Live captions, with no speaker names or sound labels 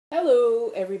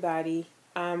everybody.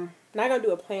 I'm not going to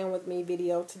do a plan with me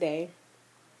video today.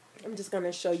 I'm just going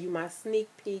to show you my sneak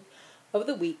peek of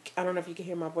the week. I don't know if you can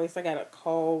hear my voice. I got a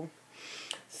cold.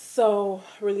 So,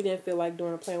 really didn't feel like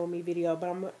doing a plan with me video,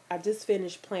 but I just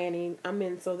finished planning.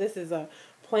 So this is a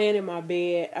plan in my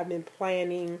bed. I've been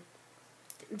planning,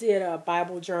 did a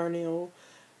Bible journal,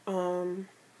 on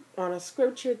a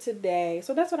scripture today.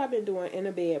 So that's what I've been doing in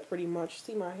the bed pretty much.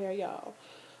 See my hair, y'all.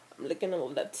 I'm looking a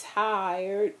little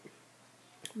tired.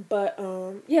 But,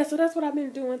 yeah, so that's what I've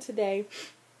been doing today.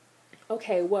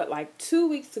 Okay, like 2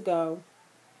 weeks ago,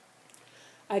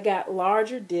 I got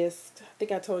larger discs. I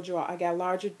think I told you all, I got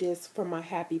larger discs from my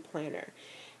Happy Planner.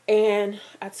 And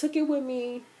I took it with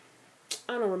me.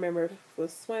 I don't remember if it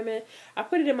was swimming. I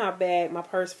put it in my bag, my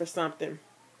purse for something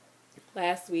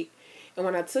last week. And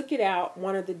when I took it out,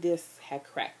 one of the discs had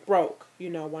broke. You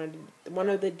know, one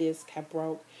of the discs had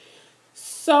broke.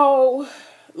 So,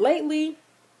 lately,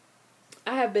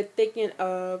 I have been thinking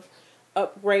of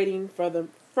upgrading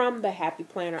from the Happy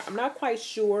Planner. I'm not quite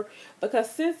sure, because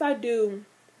since I do,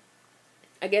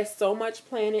 I guess, so much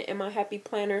planning in my Happy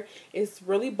Planner, it's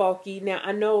really bulky. Now,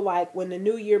 I know, like, when the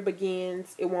new year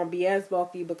begins, it won't be as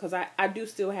bulky, because I do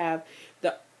still have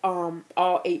the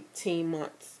all 18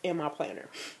 months in my planner.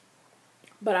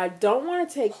 But I don't want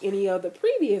to take any of the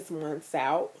previous months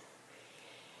out.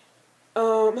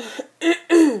 And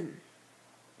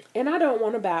I don't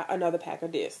want to buy another pack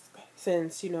of discs,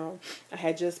 since, you know, I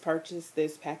had just purchased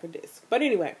this pack of discs. But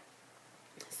anyway,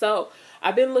 so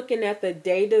I've been looking at the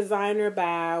Day Designer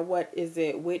by, what is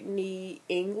it, Whitney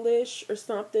English or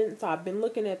something. So I've been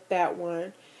looking at that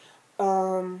one.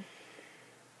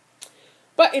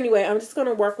 But anyway, I'm just going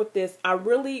to work with this. I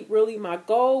really, my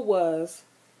goal was,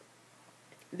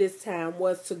 this time,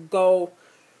 was to go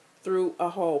through a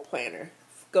whole planner.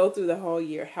 Go through the whole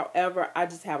year. However, I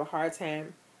just have a hard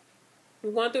time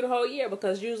going through the whole year,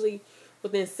 because usually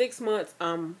within 6 months,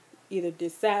 I'm either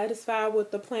dissatisfied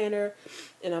with the planner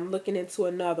and I'm looking into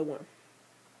another one.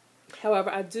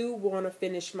 However, I do want to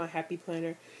finish my Happy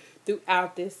Planner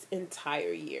throughout this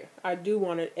entire year. I do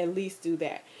want to at least do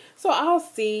that. So I'll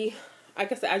see.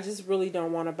 Like I said, I just really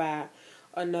don't want to buy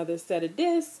another set of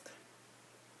discs.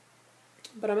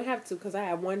 But I'm going to have to, because I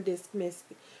have one disc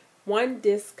missing.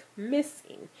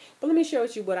 But let me share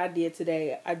with you what I did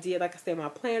today. I did, like I said, my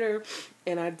planner,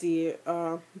 and I did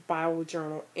Bible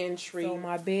journal entry. So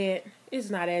my bed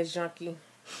is not as junky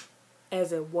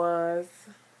as it was.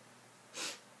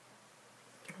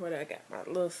 What I got, my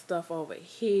little stuff over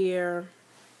here.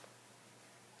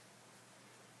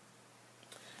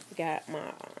 Got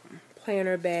my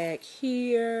planner bag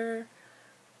here.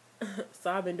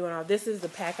 So I've been doing all this. Is the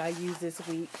pack I used this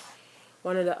week.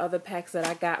 One of the other packs that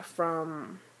I got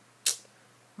from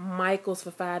Michael's for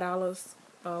 $5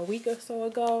 a week or so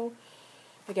ago.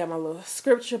 I got my little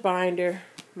scripture binder,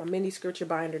 my mini scripture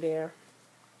binder there.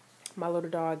 My little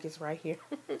dog is right here.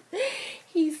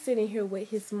 He's sitting here with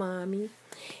his mommy.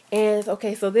 And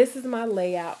okay, so this is my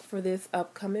layout for this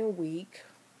upcoming week.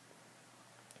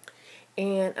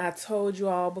 And I told you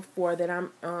all before that I'm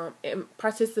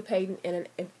participating in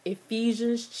an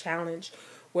Ephesians challenge,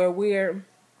 where we're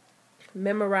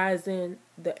memorizing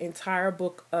the entire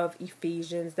book of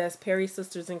Ephesians. That's Perry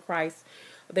Sisters in Christ.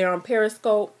 They're on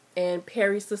Periscope and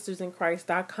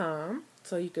PerrySistersInChrist.com.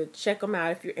 So you could check them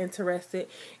out if you're interested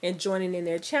in joining in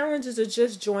their challenges, or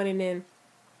just joining in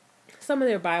some of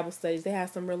their Bible studies. They have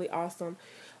some really awesome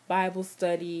Bible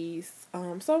studies.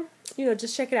 So, you know,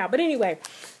 just check it out. But anyway,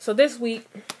 so this week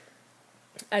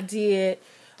I did,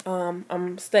 I'm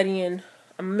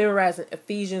memorizing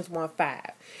Ephesians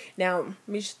 1:5. Now, let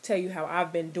me tell you how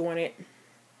I've been doing it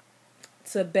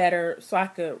so I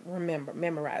could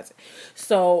memorize it.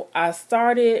 So I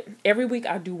started, every week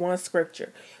I do one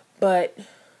scripture, but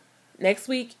next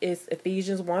week is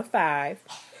Ephesians 1:5.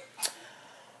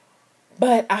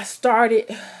 But I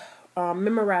started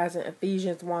memorizing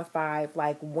Ephesians 1:5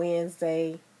 like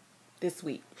Wednesday this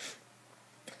week.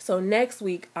 So next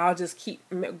week I'll just keep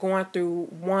going through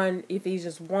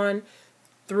Ephesians 1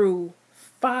 through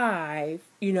 5,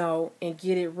 you know, and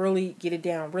get it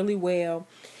down really well.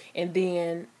 And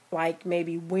then, like,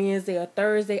 maybe Wednesday or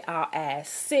Thursday, I'll add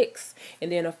 6.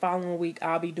 And then the following week,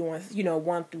 I'll be doing, you know,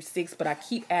 1 through 6. But I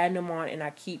keep adding them on, and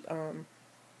I keep going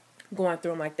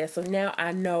through them like that. So now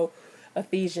I know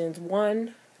Ephesians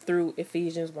 1 through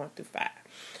Ephesians 1 through 5.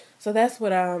 So that's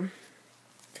what I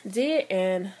did.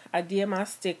 And I did my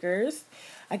stickers.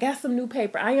 I got some new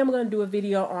paper. I am going to do a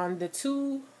video on the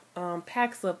 2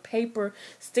 packs of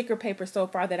sticker paper so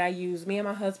far that I use. Me and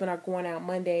my husband are going out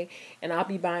Monday, and I'll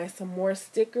be buying some more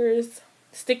sticker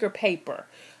paper,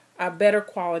 better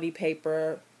quality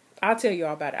paper. I'll tell you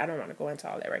all about it. I don't want to go into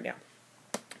all that right now.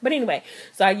 But anyway,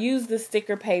 so I used the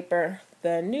sticker paper.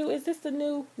 Is this the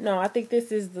new? No, I think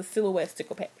this is the silhouette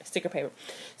sticker paper.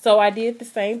 So I did the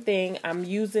same thing. I'm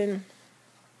using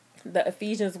the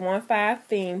Ephesians 1:5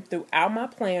 theme throughout my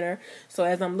planner. So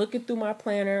as I'm looking through my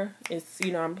planner, it's,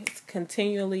 I'm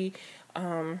continually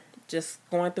just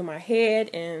going through my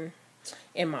head and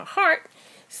in my heart.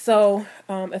 So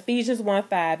Ephesians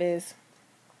 1:5 is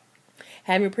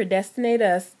having predestinated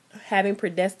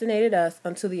us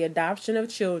unto the adoption of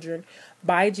children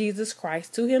by Jesus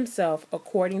Christ to himself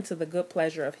according to the good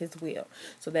pleasure of his will.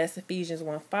 So that's Ephesians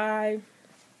 1:5.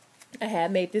 I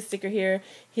have made this sticker here,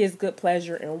 his good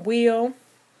pleasure and will.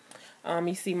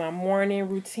 You see my morning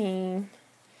routine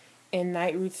and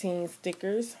night routine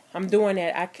stickers. I'm doing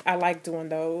that. I like doing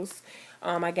those.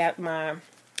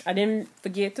 I didn't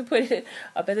forget to put it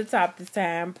up at the top this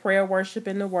time. Prayer, worship,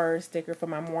 and the word sticker for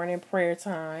my morning prayer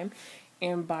time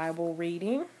and Bible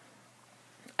reading.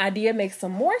 I did make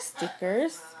some more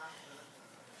stickers.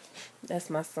 That's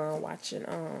my son watching.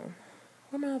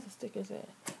 Where my other stickers at?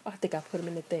 Oh, I think I put them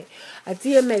in the thing. I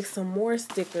did make some more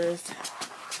stickers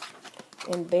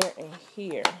in there and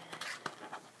here.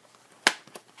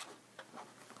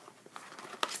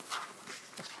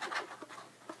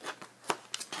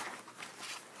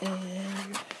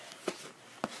 And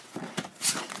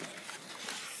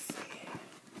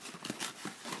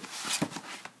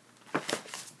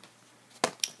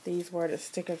these were the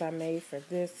stickers I made for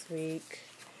this week.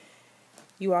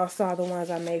 You all saw the ones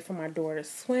I made for my daughter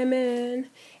swimming.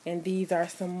 And these are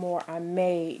some more I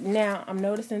made. Now, I'm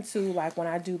noticing too, like when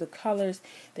I do the colors,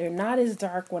 they're not as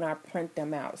dark when I print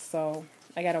them out. So,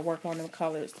 I got to work on them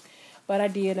colors. But I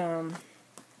did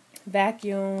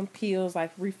vacuum, peels,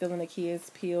 like refilling the kids'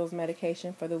 peels,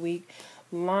 medication for the week.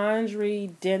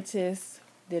 Laundry, dentist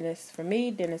for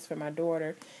me, dentist for my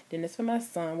daughter, dentist for my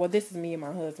son. Well, this is me and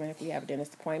my husband if we have a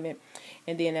dentist appointment.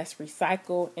 And then that's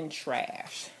recycle and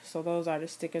trash. So those are the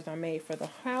stickers I made for the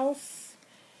house.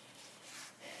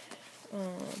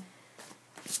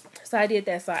 So I did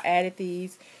that. So I added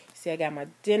these. See, I got my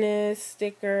dentist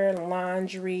sticker,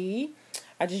 laundry.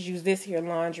 I just use this here,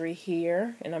 laundry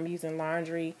here. And I'm using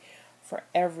laundry for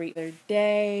every other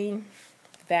day.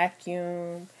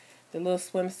 Vacuum. The little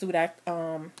swimsuit, I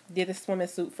did a swimming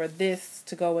suit for this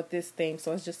to go with this theme.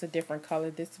 So it's just a different color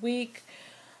this week.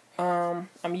 I'm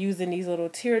using these little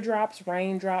teardrops,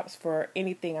 raindrops for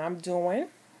anything I'm doing.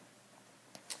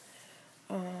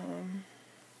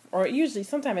 Or usually,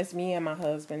 sometimes it's me and my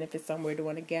husband if it's something we're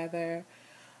doing together.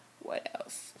 What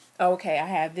else? Okay, I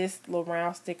have this little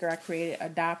round sticker I created,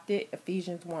 adopted,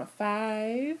 Ephesians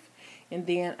 1:5. And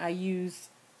then I use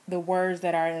the words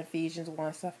that are in Ephesians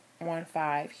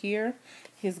 1:5 here.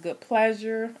 His good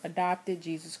pleasure, adopted,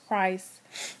 Jesus Christ.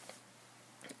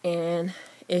 And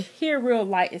here real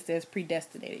light it says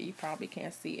predestinated. You probably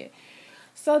can't see it.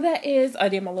 So that is, I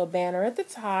did my little banner at the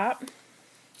top.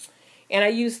 And I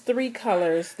used 3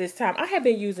 colors this time. I have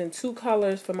been using 2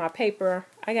 colors for my paper.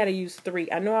 I got to use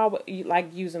 3. I know I would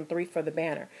like using 3 for the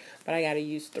banner, but I got to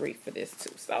use 3 for this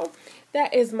too. So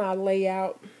that is my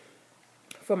layout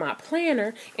for my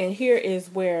planner. And here is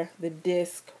where the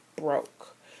disc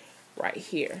broke. Right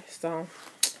here. So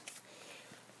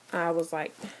I was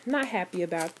like not happy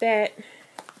about that.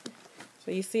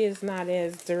 So you see it's not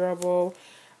as durable.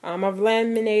 I've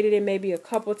laminated it maybe a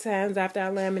couple times after I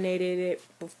laminated it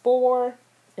before.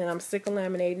 And I'm sick of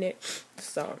laminating it.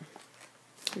 So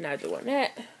I'm not doing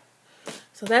that.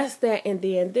 So that's that. And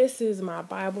then this is my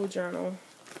Bible journal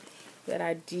that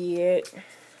I did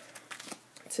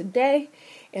today.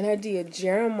 And I did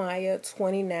Jeremiah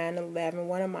 29:11,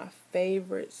 one of my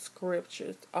favorite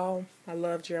scriptures. Oh, I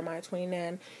love Jeremiah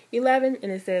 29:11.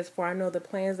 And it says, "For I know the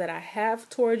plans that I have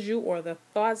towards you," or the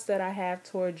thoughts that I have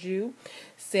towards you,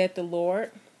 said the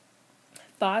Lord,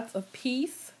 "thoughts of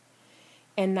peace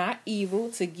and not evil,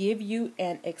 to give you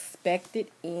an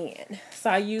expected end." So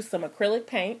I used some acrylic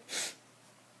paint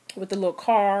with a little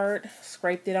card,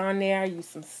 scraped it on there. I used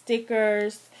some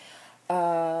stickers.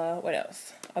 What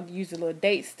else? I've used a little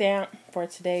date stamp for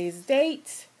today's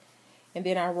date. And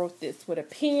then I wrote this with a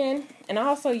pen. And I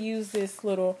also used this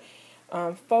little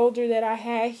folder that I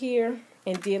had here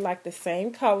and did like the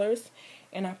same colors.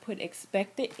 And I put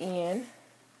expected end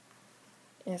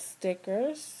and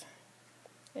stickers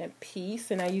and peace.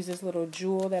 And I used this little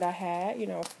jewel that I had, you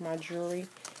know, for my jewelry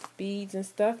beads and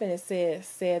stuff. And it says,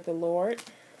 "said the Lord."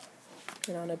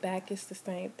 And on the back it's the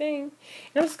same thing.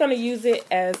 And I'm just going to use it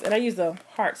as, and I use a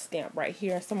heart stamp right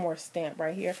here and some more stamp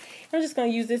right here. And I'm just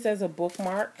going to use this as a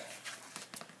bookmark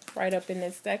right up in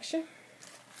this section.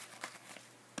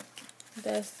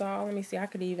 That's all. Let me see. I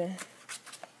could even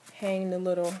hang the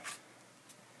little,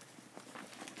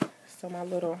 so my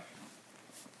little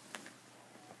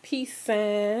peace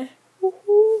sign,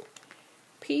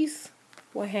 peace,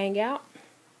 will hang out.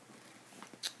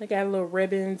 I got little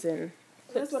ribbons and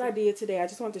that's what I did today. I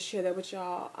just wanted to share that with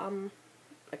y'all.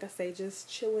 Like I say, just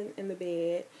chilling in the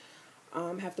bed.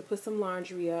 Have to put some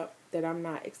laundry up that I'm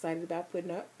not excited about putting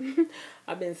up.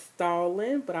 I've been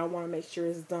stalling, but I want to make sure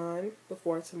it's done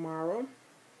before tomorrow.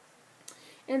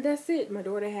 And that's it. My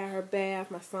daughter had her bath.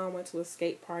 My son went to a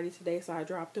skate party today, so I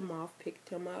dropped him off, picked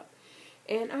him up.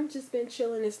 And I've just been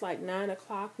chilling. It's like 9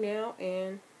 o'clock now,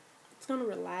 and it's going to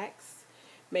relax.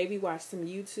 Maybe watch some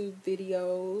YouTube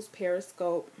videos,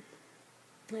 Periscope.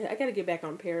 I got to get back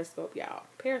on Periscope, y'all.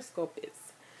 Periscope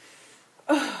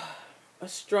is a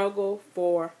struggle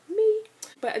for me.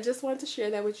 But I just wanted to share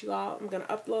that with you all. I'm going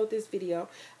to upload this video.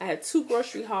 I had 2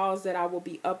 grocery hauls that I will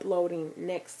be uploading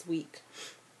next week.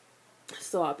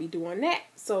 So I'll be doing that.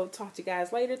 So talk to you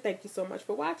guys later. Thank you so much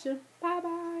for watching. Bye-bye.